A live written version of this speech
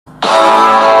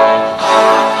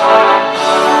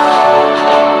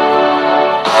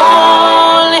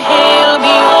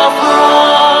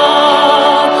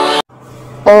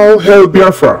Hail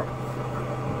Biafra!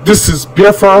 This is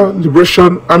Biafra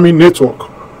Liberation Army Network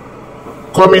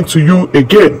coming to you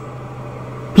again.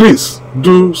 Please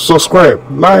do subscribe,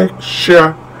 like,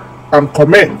 share, and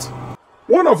comment.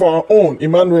 One of our own,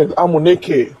 Emmanuel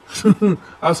Amunike,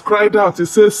 has cried out. He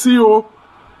says, "See,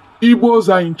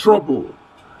 Igbos are in trouble.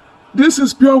 This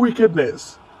is pure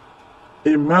wickedness."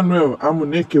 Emmanuel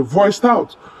Amunike voiced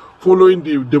out following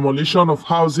the demolition of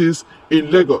houses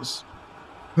in Lagos.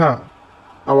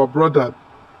 Our brother,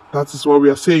 that is what we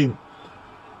are saying.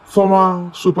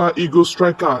 Former Super Eagles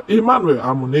striker Emmanuel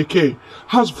Amunike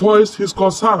has voiced his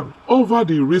concern over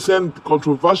the recent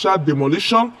controversial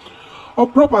demolition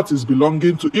of properties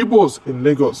belonging to Igbos in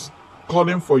Lagos,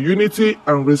 calling for unity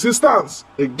and resistance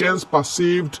against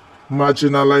perceived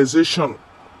marginalization.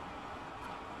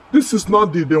 This is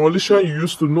not the demolition you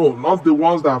used to know, not the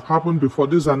ones that have happened before.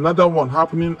 This is another one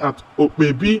happening at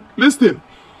Okpebi. Listen.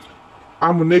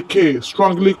 Amunike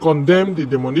strongly condemned the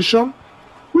demolition,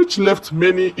 which left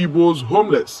many Igbos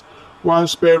homeless while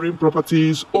sparing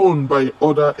properties owned by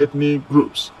other ethnic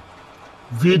groups.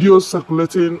 Videos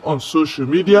circulating on social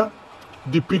media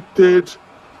depicted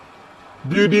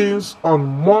buildings on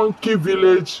Monkey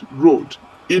Village Road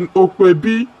in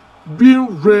Okpebi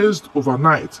being razed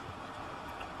overnight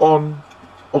on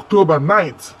October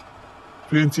 9th,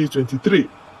 2023.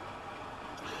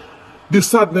 The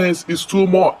sadness is too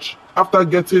much. After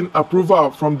getting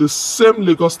approval from the same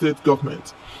Lagos state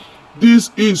government.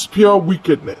 This is pure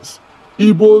wickedness.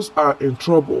 Igbos are in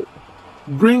trouble.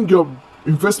 Bring your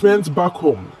investments back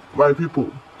home, my people.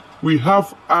 We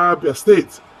have Abia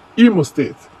State, Imo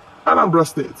State, Anambra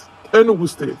State, Enugu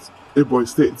State, Ebonyi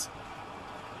State.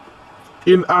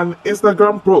 In an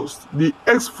Instagram post, the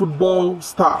ex-football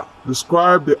star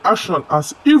described the action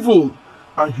as evil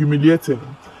and humiliating,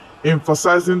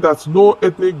 emphasizing that no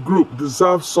ethnic group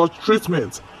deserves such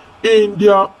treatment in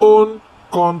their own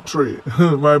country.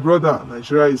 My brother,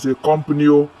 Nigeria is a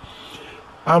company.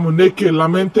 Amunike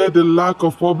lamented the lack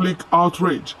of public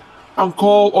outrage and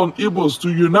called on Igbos to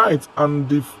unite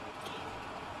and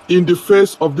in the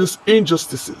face of these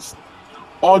injustices,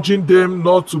 urging them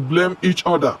not to blame each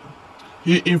other.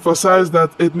 He emphasized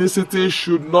that ethnicity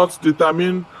should not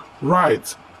determine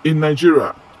rights in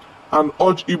Nigeria, and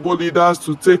urge Igbo leaders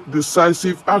to take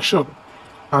decisive action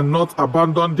and not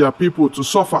abandon their people to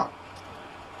suffer.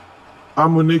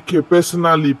 Amunike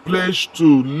personally pledged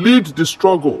to lead the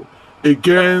struggle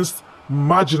against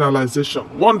marginalization.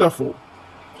 Wonderful.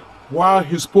 While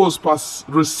his post has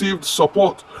received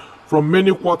support from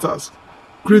many quarters,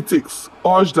 critics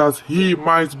urged that he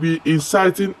might be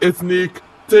inciting ethnic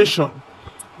tension.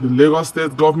 The Lagos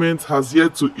state government has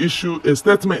yet to issue a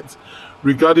statement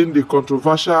regarding the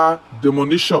controversial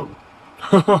demolition.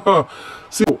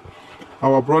 See,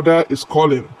 our brother is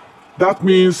calling. That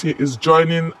means he is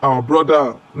joining our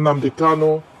brother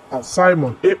Nnamdi and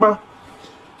Simon Ekpa.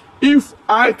 If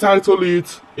I title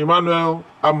it Emmanuel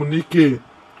Amunike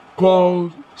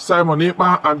called Simon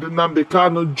Ekpa and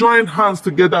Nnamdi join hands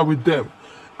together with them,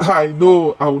 I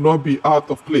know I will not be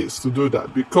out of place to do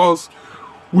that because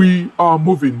we are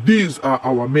moving. These are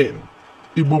our men.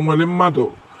 Igbo nwere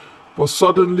mmadụ. But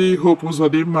suddenly, Hope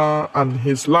Uzodinma and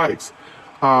his likes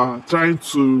are trying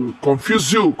to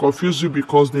confuse you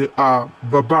because they are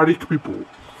barbaric people.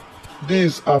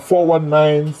 These are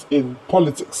 419s in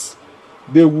politics.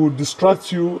 They will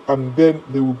distract you and then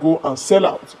they will go and sell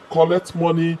out, collect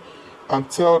money and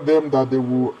tell them that they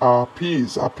will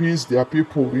appease their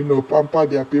people, pamper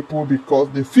their people because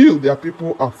they feel their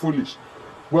people are foolish.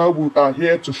 Well, we are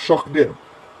here to shock them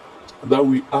that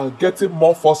we are getting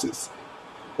more forces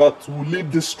that will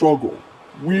lead this struggle.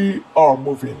 We are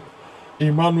moving.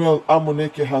 Emmanuel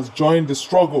Amunike has joined the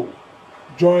struggle,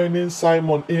 joining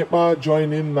Simon Ekpa,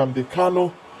 joining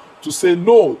Nnamdi to say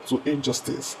no to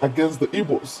injustice against the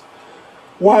Igbos.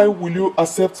 Why will you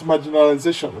accept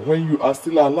marginalization when you are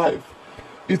still alive?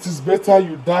 It is better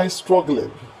you die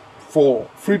struggling for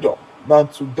freedom than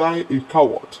to die a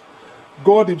coward.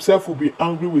 God himself will be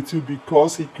angry with you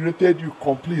because he created you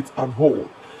complete and whole.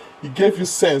 He gave you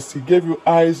sense, he gave you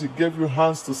eyes, he gave you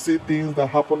hands to see things that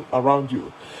happen around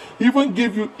you. He even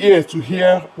gave you ear to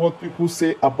hear what people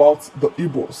say about the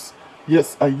Igbos.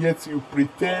 Yes, and yet you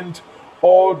pretend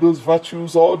all those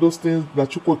virtues, all those things that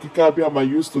Chukwokika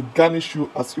used to garnish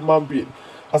you as human being.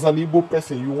 As an Igbo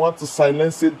person, you want to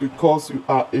silence it because you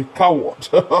are a coward.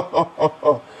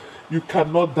 You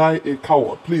cannot die a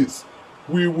coward, please.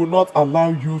 We will not allow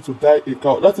you to die a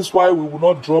coward. That is why we will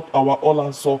not drop our all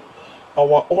answer.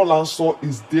 Our all answer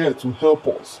is there to help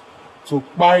us, to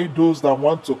buy those that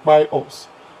want to buy us.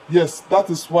 Yes, that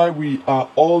is why we are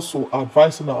also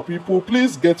advising our people,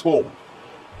 please get home.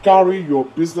 Carry your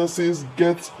businesses,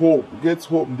 get home. Get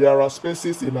home. There are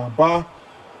spaces in Aba,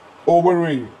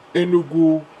 Owerri,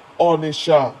 Enugu,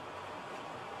 Onitsha,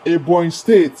 Ebonyi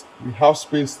State. We have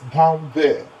space down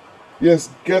there.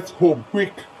 Yes, get home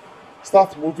quick.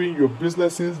 Start moving your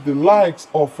businesses. The likes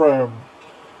of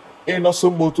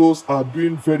Inoso Motors are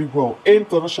doing very well.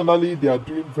 Internationally, they are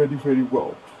doing very, very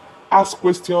well. Ask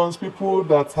questions. People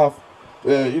that have,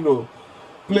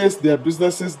 placed their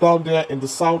businesses down there in the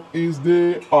southeast,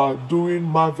 they are doing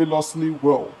marvelously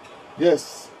well.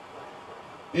 Yes,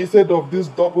 instead of this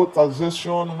double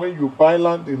taxation, when you buy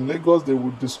land in Lagos, they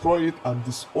will destroy it and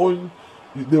disown.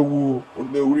 They will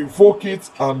revoke it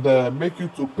and make you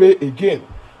to pay again.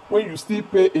 When you still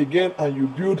pay again and you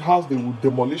build house, they will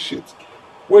demolish it.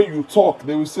 When you talk,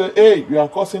 they will say, "Hey, you are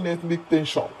causing ethnic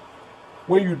tension."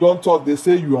 When you don't talk, they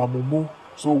say you are mumu.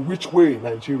 So which way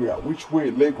Nigeria? Which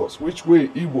way Lagos? Which way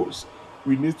Igbos?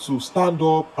 We need to stand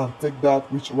up and take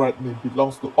that which rightly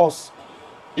belongs to us.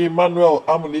 Emmanuel,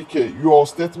 Amunike, your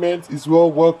statement is well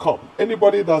welcome.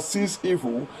 Anybody that sees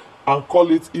evil and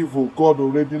call it evil, God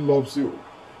already loves you.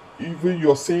 Even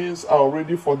your sins are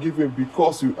already forgiven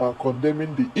because you are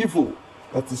condemning the evil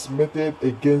that is meted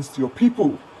against your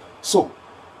people. So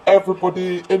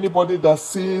anybody that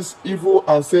sees evil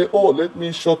and say, "Oh, let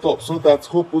me shut up so that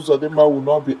Hope Uzodinma will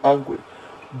not be angry,"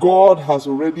 God has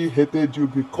already hated you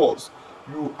because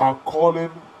you are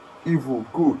calling evil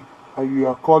good and you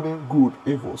are calling good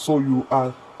evil. So you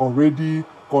are already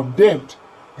condemned.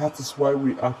 That is why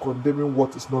we are condemning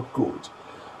what is not good.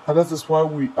 And that is why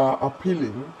we are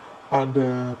appealing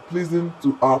and pleasing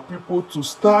to our people to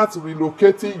start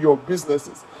relocating your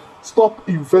businesses. Stop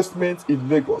investment in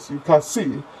Lagos. You can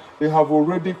see they have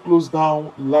already closed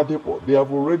down Ndigbo. They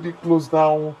have already closed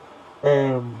down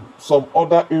some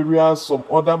other areas, some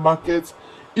other markets.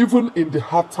 Even in the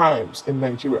hard times in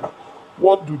Nigeria,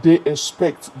 what do they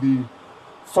expect the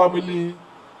family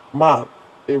man,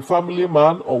 a family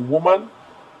man or woman,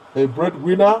 a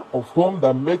breadwinner of home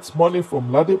that makes money from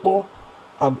Ndigbo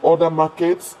and other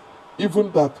markets,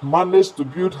 even that managed to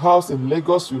build house in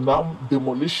Lagos, you now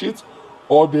demolish it,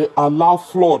 or they allow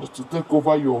flood to take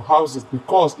over your houses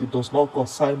because it does not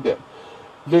concern them.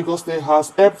 Lagos State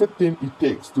has everything it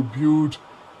takes to build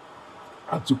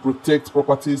and to protect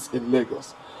properties in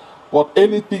Lagos. But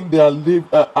anything they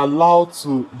are allowed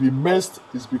to be messed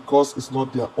is because it's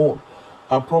not their own.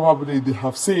 And probably they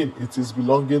have seen it is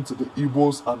belonging to the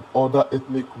Igbos and other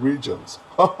ethnic regions.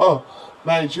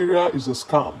 Nigeria is a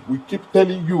scam. We keep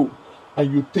telling you,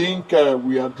 and you think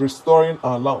we are restoring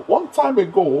our land. One time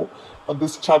ago on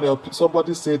this channel,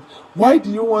 somebody said, "Why do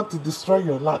you want to destroy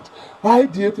your land? Why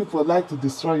do you people like to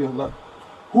destroy your land?"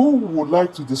 Who would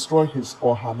like to destroy his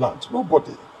or her land?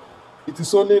 Nobody. It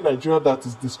is only Nigeria that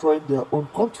is destroying their own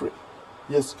country.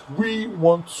 Yes, we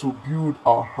want to build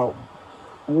our home.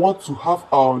 We want to have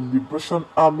our liberation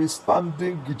army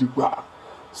standing gidigba,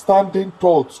 standing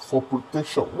tall for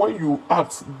protection. When you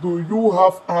ask, "Do you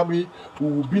have army?" we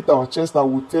will beat our chest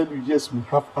and will tell you, "Yes, we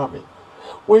have army."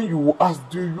 When you ask,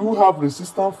 "Do you have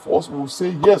resistance force?" we will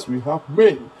say, "Yes, we have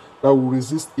men that will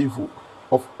resist evil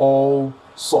of all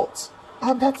sorts."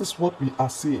 And that is what we are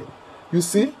seeing. You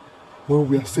see, when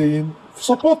we are saying,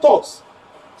 support us,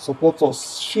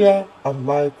 share and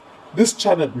like this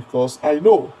channel, because I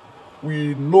know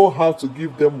we know how to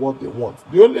give them what they want.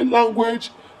 The only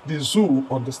language the zoo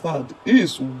understand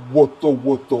is woto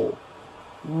woto.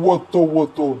 Woto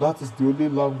woto. That is the only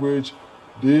language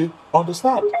they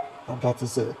understand. And that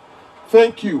is it.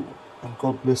 Thank you, and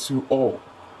God bless you all.